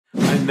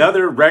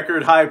another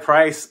record high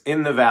price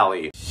in the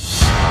valley.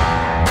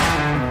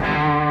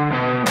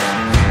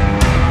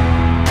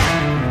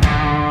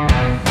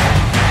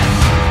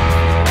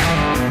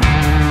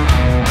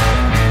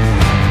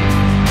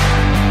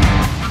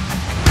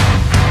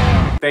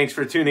 Thanks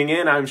for tuning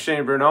in. I'm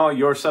Bernal,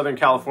 your Southern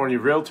California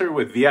realtor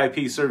with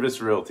VIP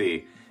Service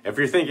Realty. If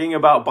you're thinking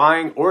about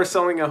buying or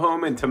selling a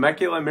home in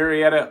Temecula,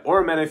 Murrieta,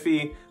 or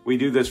Menifee, we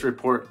do this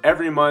report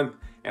every month,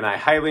 and I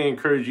highly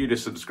encourage you to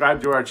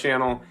subscribe to our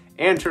channel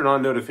and turn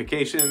on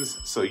notifications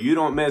so you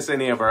don't miss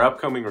any of our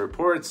upcoming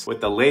reports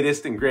with the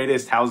latest and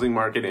greatest housing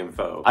market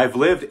info. I've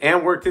lived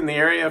and worked in the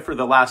area for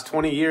the last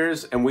 20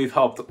 years, and we've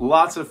helped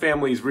lots of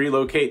families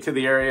relocate to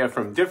the area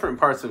from different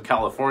parts of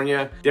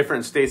California,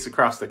 different states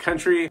across the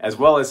country, as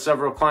well as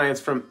several clients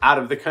from out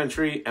of the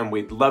country, and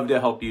we'd love to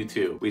help you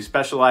too. We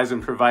specialize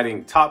in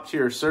providing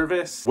top-tier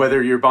service.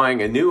 Whether you're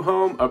buying a new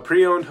home, a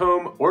pre-owned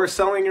home, or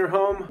selling your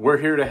home, we're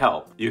here to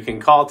help. You can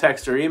call,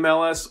 text, or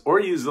email us, or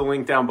use the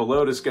link down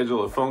below to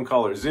schedule a phone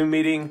call or Zoom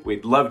meeting.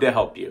 We'd love to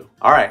help you.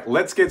 All right,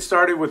 let's get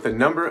started with the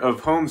number of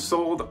homes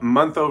sold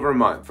month over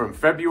month. From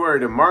February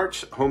to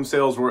March, home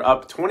sales were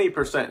up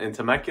 20% in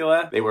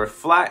Temecula. They were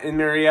flat in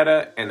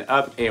Murrieta and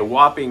up a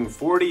whopping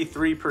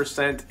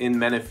 43% in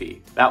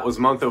Menifee. That was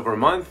month over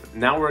month.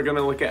 Now we're going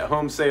to look at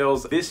home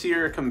sales this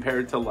year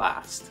compared to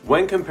last.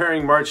 When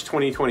comparing March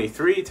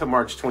 2023 to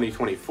March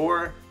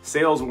 2024,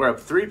 sales were up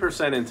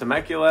 3% in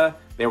Temecula.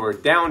 They were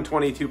down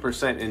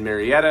 22% in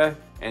Murrieta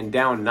and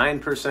down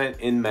 9%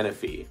 in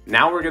Menifee.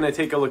 Now we're gonna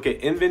take a look at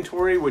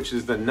inventory, which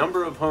is the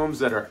number of homes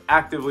that are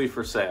actively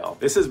for sale.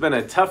 This has been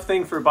a tough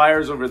thing for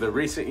buyers over the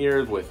recent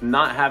years with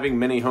not having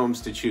many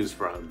homes to choose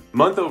from.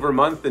 Month over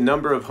month, the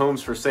number of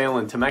homes for sale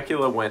in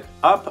Temecula went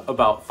up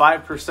about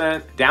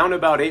 5%, down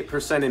about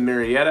 8% in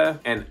Murrieta,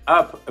 and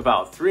up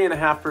about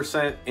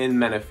 3.5% in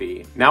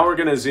Menifee. Now we're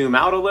gonna zoom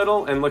out a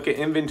little and look at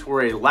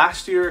inventory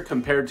last year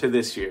compared to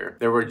this year.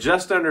 There were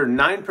just under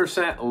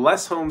 9%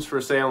 less homes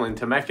for sale in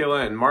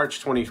Temecula in March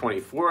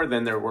 2024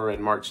 than there were in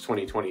March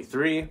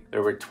 2023.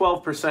 There were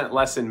 12%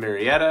 less in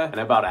Murrieta and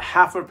about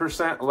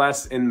 0.5%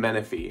 less in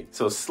Menifee.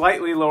 So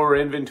slightly lower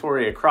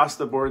inventory across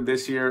the board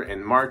this year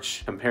in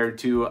March compared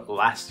to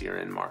last year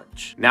in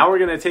March. Now we're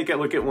going to take a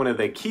look at one of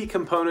the key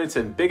components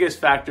and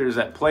biggest factors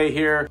at play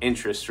here,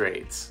 interest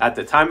rates. At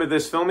the time of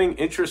this filming,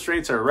 interest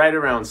rates are right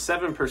around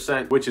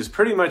 7%, which is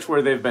pretty much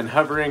where they've been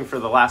hovering for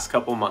the last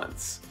couple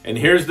months. And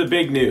here's the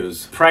big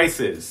news,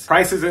 prices.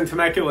 Prices in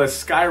Temecula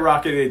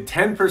skyrocketed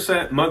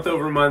 10% month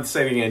over month,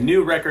 setting a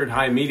new record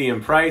high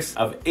median price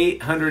of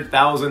 $800,000.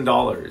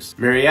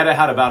 Murrieta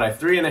had about a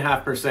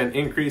 3.5%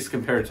 increase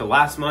compared to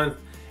last month,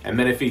 and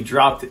Menifee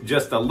dropped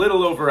just a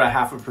little over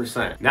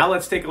 0.5%. Now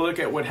let's take a look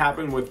at what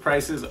happened with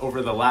prices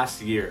over the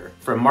last year.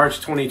 From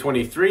March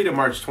 2023 to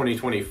March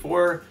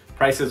 2024,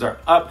 prices are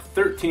up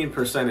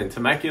 13% in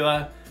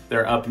Temecula,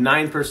 they're up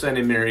 9%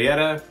 in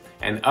Murrieta,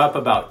 and up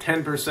about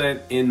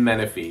 10% in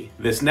Menifee.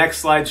 This next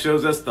slide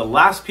shows us the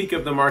last peak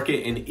of the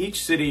market in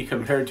each city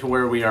compared to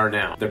where we are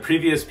now. The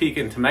previous peak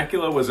in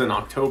Temecula was in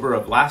October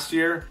of last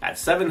year at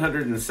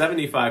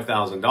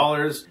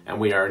 $775,000, and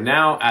we are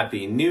now at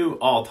the new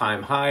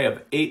all-time high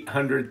of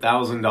 $800,000.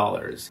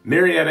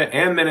 Murrieta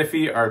and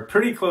Menifee are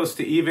pretty close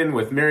to even,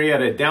 with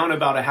Murrieta down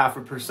about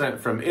 0.5%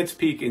 from its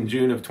peak in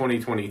June of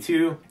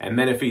 2022, and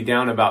Menifee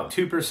down about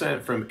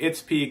 2% from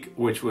its peak,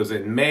 which was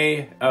in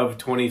May of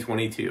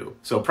 2022.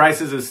 So prices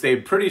have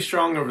stayed pretty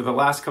strong over the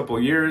last couple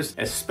years,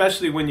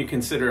 especially when you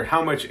consider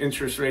how much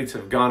interest rates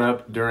have gone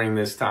up during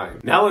this time.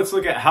 Now let's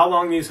look at how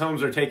long these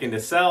homes are taking to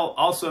sell,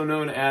 also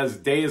known as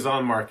days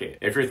on market.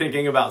 If you're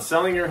thinking about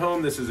selling your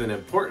home, this is an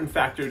important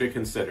factor to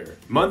consider.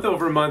 Month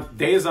over month,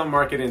 days on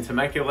market in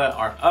Temecula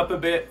are up a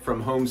bit,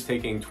 from homes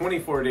taking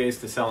 24 days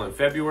to sell in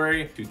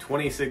February to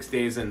 26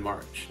 days in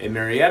March. In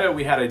Murrieta,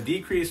 we had a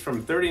decrease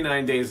from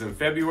 39 days in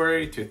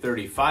February to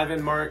 35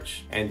 in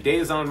March, and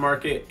days on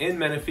market in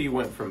Menifee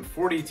went from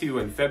 42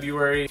 in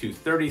February to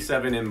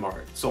 37 in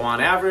March. So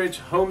on average,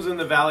 homes in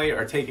the valley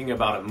are taking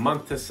about a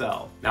month to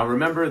sell. Now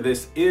remember,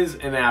 this is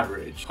an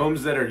average.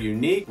 Homes that are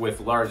unique with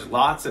large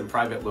lots and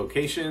private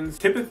locations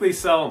typically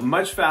sell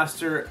much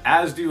faster,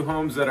 as do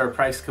homes that are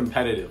priced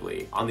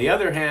competitively. On the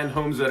other hand,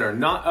 homes that are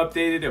not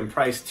updated and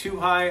priced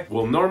too high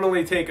will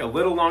normally take a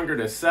little longer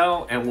to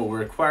sell and will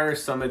require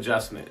some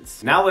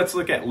adjustments. Now let's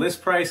look at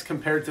list price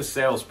compared to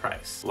sales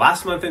price.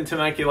 Last month in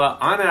Temecula,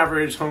 on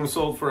average, homes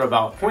sold for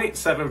about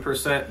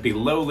 0.7%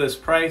 below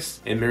list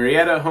price. In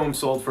Murrieta, homes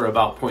sold for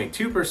about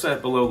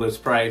 0.2% below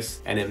list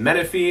price, and in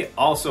Menifee,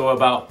 also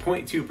about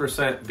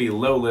 0.2%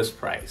 below list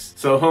price.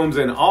 So homes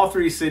in all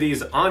three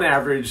cities on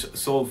average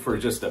sold for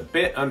just a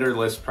bit under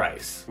list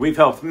price. We've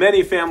helped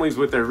many families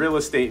with their real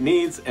estate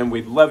needs, and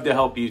we'd love to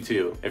help you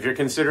too. If you're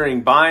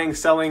considering buying,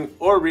 selling,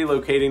 or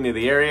relocating to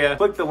the area,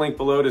 click the link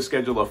below to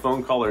schedule a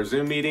phone call or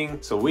Zoom meeting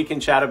so we can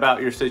chat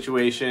about your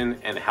situation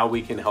and how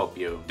we can help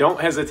you. Don't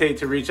hesitate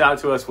to reach out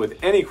to us with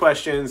any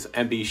questions,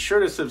 and be sure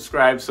to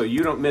subscribe so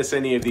you don't miss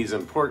any of these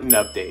important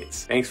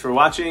updates. Thanks for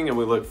watching, and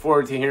we look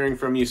forward to hearing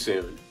from you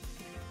soon.